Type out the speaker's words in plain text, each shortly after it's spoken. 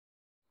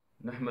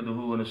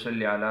نحمده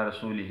ونصلي على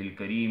رسوله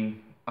الكريم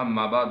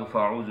اما بعد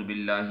فاعوذ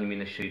بالله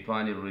من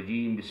الشیطان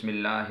الرجیم بسم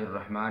الله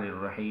الرحمن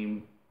الرحیم.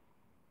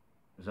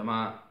 زما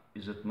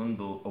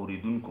عزتمندو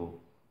اوریدونکو،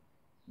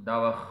 دا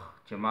وخت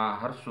چې ما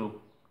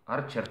هر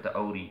چرته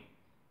اوري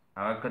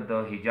هغه که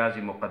د حجاز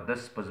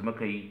مقدس په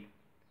ځمکه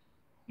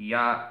وي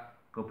یا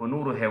که په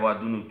نورو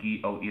هیوادونو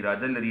کې او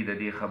اراده لري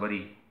د دې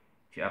خبرې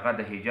چې هغه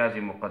د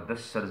حجاز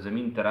مقدس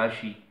سرزمین ته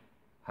راشي،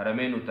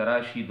 حرمینو ته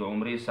راشي، د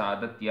عمرې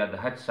سعادت یا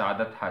د حج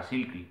سعادت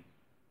حاصل کړي،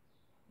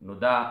 نو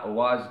دا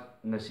اواز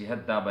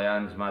نصیحت دا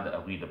بیان زما د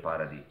هغوی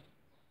دپاره دی.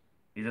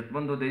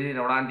 عزتمندو، د دې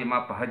نه وړاندې ما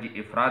په حج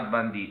افراد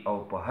باندې او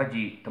په حج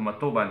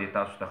تمتع باندې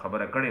تاسو ته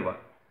خبره کړې وه.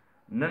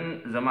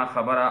 نن زما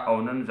خبره او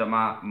نن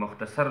زما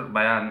مختصر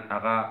بیان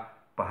هغه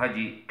په حج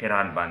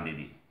قران باندې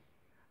دی.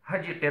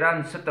 حج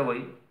قران څه ته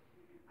وایي؟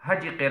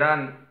 حج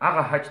قران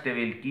هغه حج ته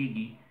ویل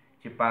کیږي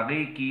چې په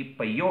هغې کې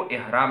په یو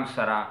احرام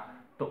سره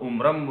ته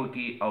عمرم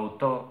وکړي او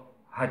ته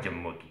حجم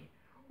وکړي،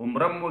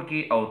 عمرم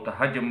وکړي او ته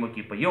حجم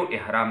وکړي په یو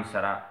احرام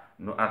سره،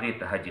 نو هغې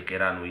ته حج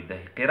قران وایي. د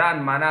قران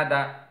معنا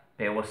ده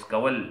پیوست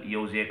کول،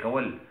 یوځای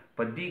کول.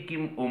 په دې کې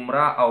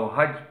عمره او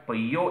حج په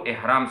یو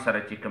احرام سره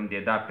چې کوم دی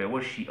دا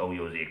پیوست شي او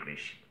یوځای کړی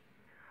شي.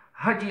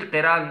 حج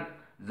قران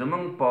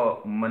زمونږ په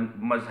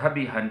مذهب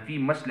حنفي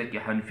مسلک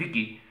حنفي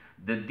کې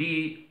د دې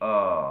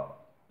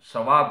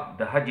ثواب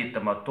د حج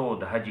تمتع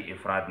د حج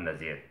افراد نه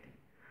زیات دی،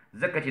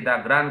 ځکه چې دا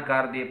ګران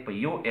کار دی. په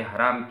یو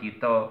احرام کې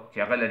ته چې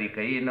هغه لرې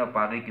کوې نه، په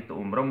هغې کې ته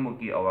عمرم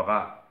وکړي او هغه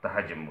ته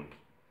حجم وکړي.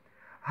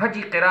 حج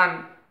قران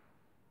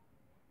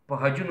په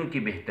حجونو کې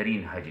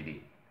بهترین حج دی.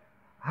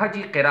 حج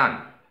قران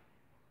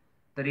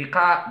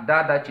طریقه دا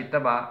ده چې ته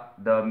به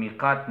د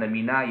میقات نه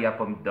مینا یا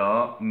د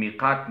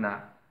میقات نه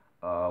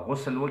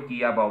غسل وکړي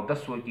یا به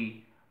اودس وکړي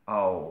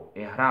او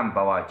احرام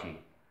به واچي.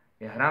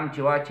 احرام چې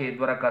واچي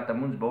 2 رکعته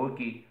لمونځ به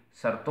وکړي،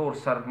 سرتور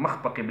سر مخ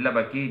په قبله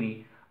به کښېني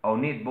او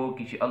نیت به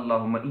وکړي چې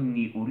اللهم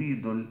انی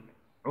اريد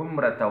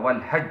العمرة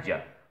والحج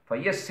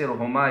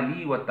فیسرهما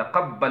لی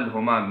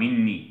وتقبلهما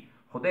مني.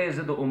 خدای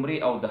زه د عمرې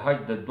او د حج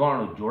د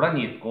دواړو جوړه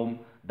نیت کوم،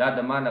 دا د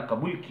ما نه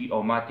قبول کړي او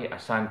ماته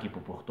اسان کړي.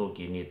 په پښتو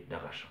کې نیت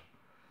دغه شو.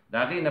 د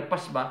هغې نه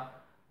پس به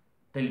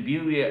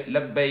تلبیه ویې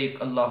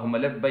لبیک اللهم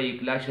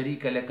لبیک لا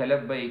شریک لک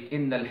لبیک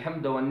ان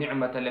الحمد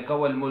والنعمة لک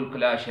والملک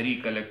لا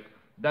شریک لک.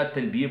 دا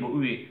تلبیه به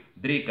ووایې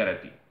 3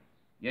 کرتې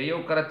یا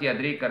 1 کرت یا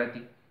 3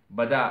 کرتې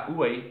به دا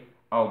ووایي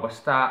او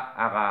بستا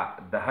هغه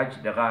د حج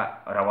دغه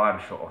روان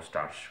شو او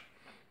سټارټ شو.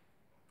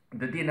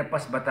 د دې نه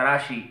پس به ته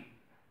راشي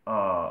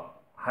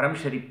حرم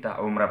شریف ته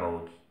عمره به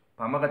وکړي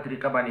په همغه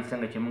طریقه باندې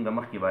څنګه چې مونږ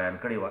مخکې بیان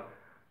کړې وه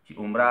چې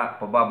عمره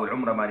په باب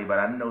العمره باندې به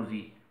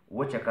راننوځي.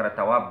 2 چکره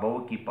طواف به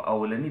وکړي. په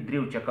اولني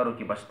 3 چکرو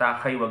کې به ستا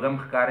ښی وږم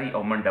ښکاري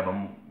او منډه به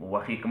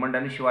وښي. که منډه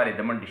نه شي والی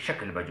د منډې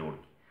شکل به جوړ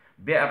کړي.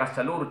 بیا هغه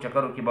 4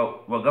 چکرو کې به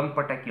وږم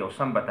پټه کړي او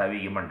سم به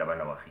تاویږي، منډه به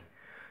نه وښي.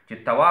 چې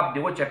طواف د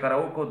 2 چکره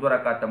وکړو، 2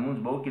 رکعته لمونځ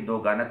به وکړي، 2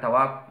 ګانه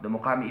طواف د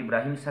مقام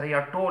ابراهیم سره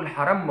یا ټول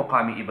حرم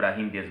مقام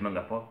ابراهیم دی زموږ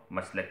په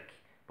مسلک کې،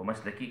 په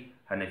مسلکي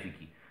حنفي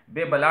کې.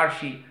 بیا به لاړ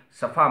شي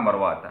صفا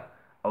مروه ته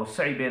او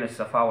سعی بین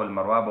الصفا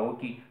والمروه به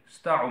وکړي.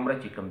 ستا عمره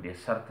چې کوم دی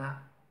سر ته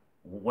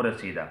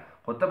ورسېده،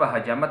 خو ته به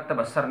حجامت ته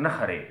به سر نه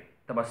خرې،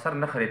 ته به سر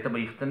نه خرې، ته به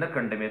یخته نه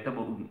کنډمې، ته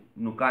به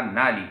نوکان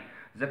نالي،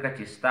 ځکه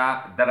چې ستا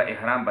دغه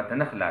احرام به ته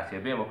نه خلاصې.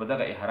 بیا به په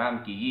دغه احرام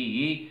کې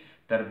یې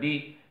تر دې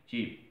چې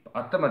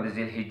 8مه د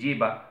ذوالحجې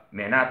به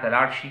مینا ته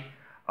لاړ شي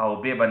او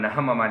بیا به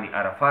 9مه باندې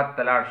عرفات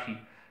ته لاړ شي.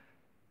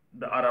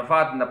 د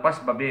عرفات نه پس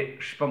به بیا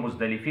شپه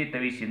مزدلفې ته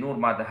ویسي. نور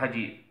ما د حج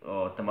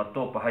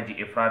تمتع په حج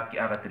افراد کې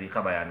هغه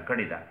طریقه بیان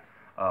کړې ده.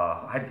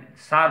 حج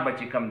سار به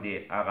چې کوم دی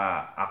هغه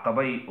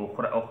عقبه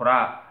اخرا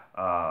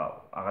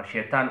هغه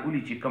شیطان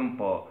اولی چې کوم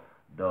په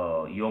د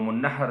یوم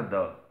النحر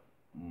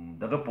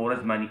دغه په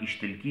ورځ باندې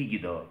ایشتل کېږي،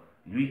 د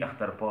لوی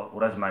اختر په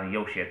ورځ باندې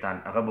یو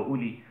شیطان هغه به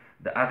اولی.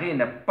 د هغې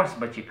نه پس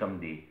به چې کوم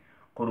دی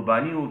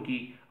قرباني وکړي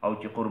او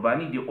چې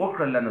قرباني دې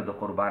وکړله نو د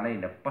قربانۍ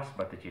نه پس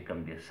به ته چې کوم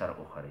دی سر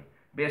وخرئ.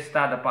 بیا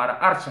ستا دپاره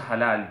هر څه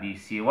حلال دي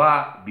سیوا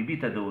بیبي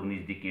ته د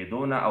ورنږدې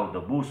کېدو نه او د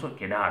بوسو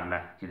کنار نه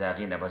چې د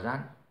هغې نه به ځان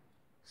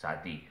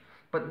ساتي.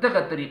 په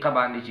دغه طریقه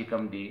باندې چې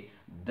کوم دی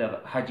د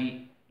حج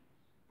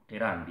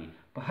قران دی.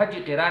 په حج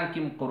قران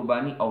کې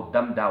قرباني او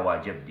دم دا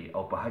واجب دی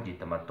او په حج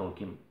تمتع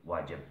کې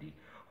واجب دی.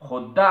 خو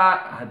دا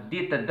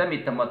دې ته دم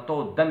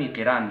تمتع دم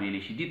قران ویلی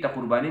شي، دې ته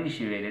قرباني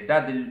نشي ویلی.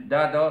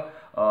 دا د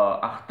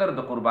اختر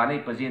د قربانۍ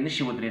په ځای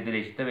نشي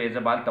ودرېدلی چې ته وایې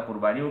زه به هلته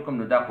قرباني وکړم،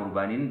 نو دا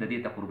قرباني نه د دې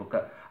ته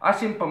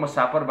هسې په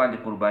مسافر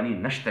باندې قرباني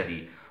نشته دی.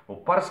 خو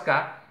فرض کا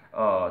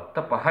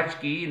ته په حج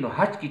کې، نو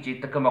حج کې چې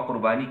ته کومه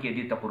قرباني کې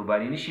دې ته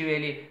قرباني نشي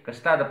ویلی. که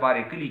ستا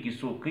دپاره کلي کې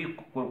څوک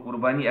کوي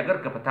قرباني،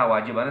 اگر که په تا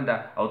واجبه نه ده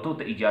او تو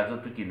ته اجازه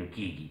وکړي نو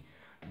کېږي.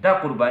 دا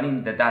قرباني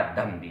د دا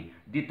دم دی.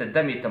 دې ته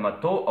دم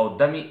تمتع او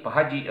دم په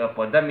حج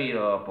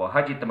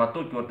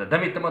تمتع کې ورته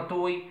دم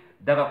تمتع وایي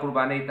دغه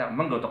قربانۍ ته.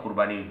 موږ ورته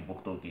قرباني په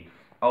پښتو کې،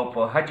 او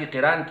په حج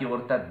قران کې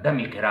ورته دم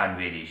قران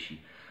ویلی شي.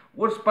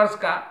 اوس فرض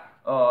کا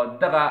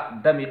دغه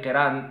دم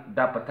قران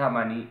دا په تا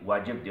باندې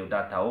واجب دی او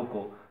دا تا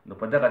وکړو، نو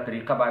په دغه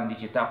طریقه باندې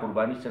چې تا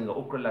قرباني څنګه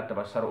وکړله ته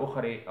به سر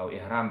وخورې او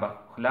احرام به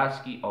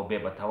خلاص کي او بیا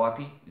به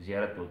طوافي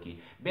زیارت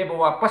وکړي بیا به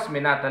واپس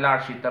مینا ته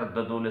لاړ شي تر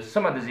د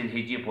 12مه د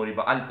ذوالحجې پورې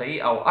به هلته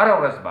یي او هره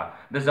ورځ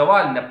به د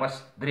زوال نه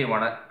پس 3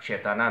 وړه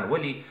شیطانان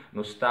ولي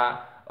نو ستا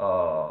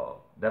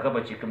دغه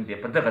به چې کوم دی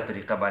په دغه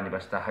طریقه باندې به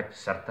ستا حج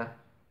سر ته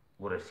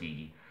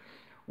ورسیږي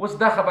اوس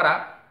دا خبره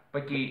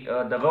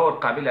پکې د غور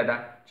قابله ده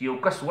چې یو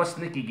کس وس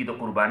نه کیږي د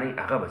قربانۍ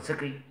هغه به څه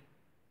کوي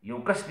یو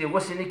کس دی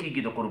وس نه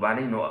کیږي د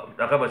قربانۍ نو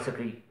هغه به څه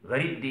کوي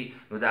غریب دی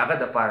نو د هغه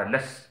دپاره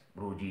 10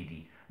 روجې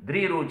دي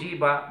 3 روجې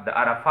به د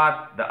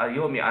عرفات د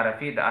یوم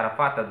عرفې د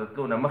عرفات د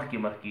تلو نه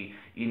مخکې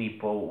یعنې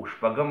په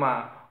 8مه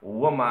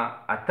 9مه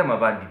 8مه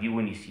باندې دي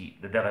ونیسي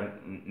د دغه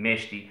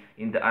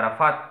میاشتې د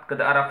عرفات که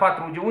د عرفات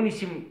روجه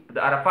ونیسي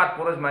د عرفات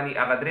په ورځ باندې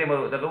هغه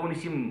 3 دغه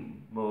ونیسي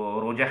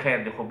روجه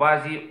خیر دی خو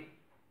بعضې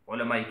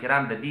علما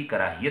کرام د دې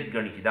کراهیت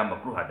ګڼي چې دا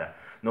مکروهه ده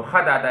نو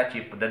ښه دا ده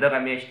چې د دغه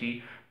میاشتې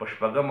په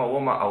 8مه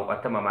 9مه او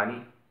 8مه باندې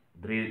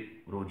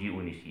 3 روجې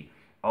ونیسي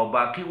او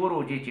باقي 2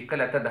 روجې چې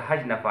کله ته د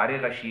حج نه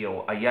فارغه شي او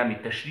ایام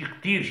تشریق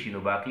تیر شي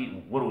نو باقي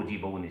 2 روجې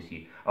به ونیسي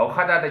او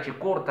ښه دا ده چې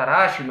کور ته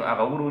راشي نو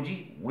هغه 2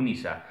 روجې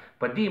ونیسه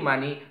په دې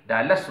معنی دا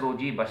 10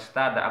 روجې به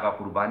ستا د هغه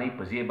قربانۍ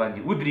په ځای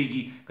باندې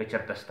ودرېږي که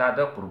چېرته ستا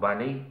د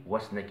قربانۍ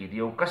وس نه کېدي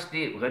یو کس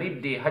دی غریب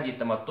دی حج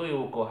تمتع یې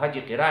وکړو حج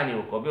قران یې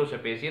وکړو بیا اوس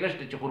پیسې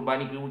نشته چې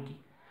قرباني پرې وکړي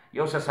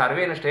یو څه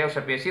څاروی نشته یو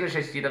څه پیسې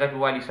نشته چې دغه پرې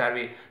والي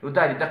څاروی نو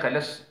دا د دغه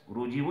 10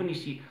 روجې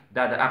ونیسي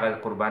دا د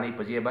هغه قربانۍ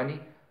په ځای باندې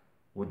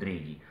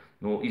ودرېږي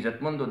نو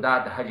عزتمندو دا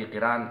د حج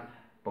قران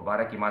په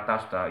باره کې ما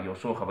تاسو ته یو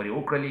څو خبرې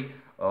وکړلې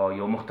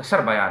یو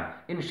مختصر بیان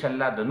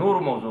انشاءالله د نورو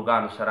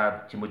موضوعګانو سره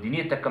چې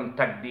مدینې ته کم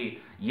تګ دی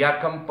یا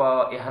کم په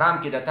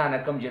احرام کې د تا نه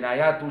کم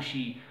جنایات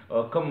وشي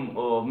کم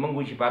موږ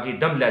وایو چې په هغې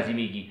دم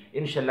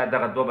لازمیږي انشاءالله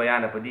دغه 2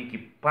 بیانه په دې کې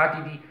پاتې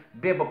دي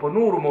بیا به په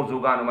نورو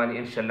موضوعګانو باندې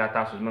انشاءالله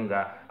تاسو زموږ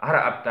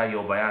هره هفته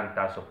یو بیان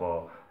تاسو په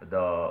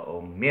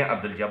د میا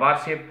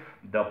عبدالجبار صاحب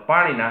د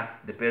پاڼې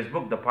نه د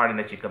فیسبوک د پاڼې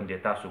نه چې کوم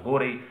دی تاسو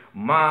ګورئ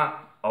ما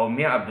او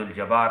میا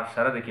عبدالجبار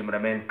سره د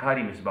کیمرمین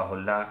کاری مصباح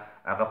الله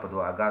هغه په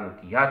دعاګانو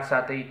کې یاد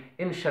ساتئ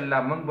انشاءالله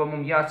موږ به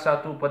هم یاد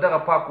ساتو په دغه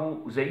پاکو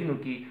ځایونو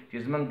کې چې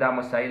زموږ دا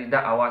مسایل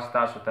دا اواز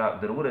تاسو ته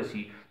در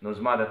ورسي نو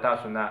زما د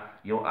تاسو نه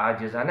یو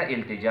عاجزانه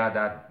التجا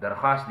دا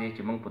درخواست دی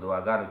چې موږ په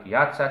دعاګانو کې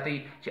یاد ساتئ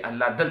چې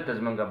الله دلته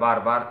زموږ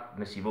بار بار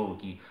نصیبه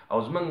وکړي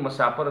او زموږ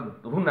مسافر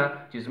رونه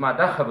چې زما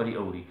دا خبرې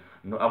اوري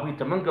نو هغوی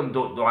ته موږ هم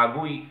دعا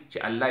ګوي چې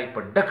الله یې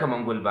په ډکه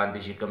منګول باندې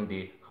چې کوم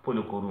دی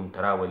خپلو کورونو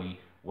ته راولي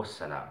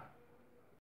والسلام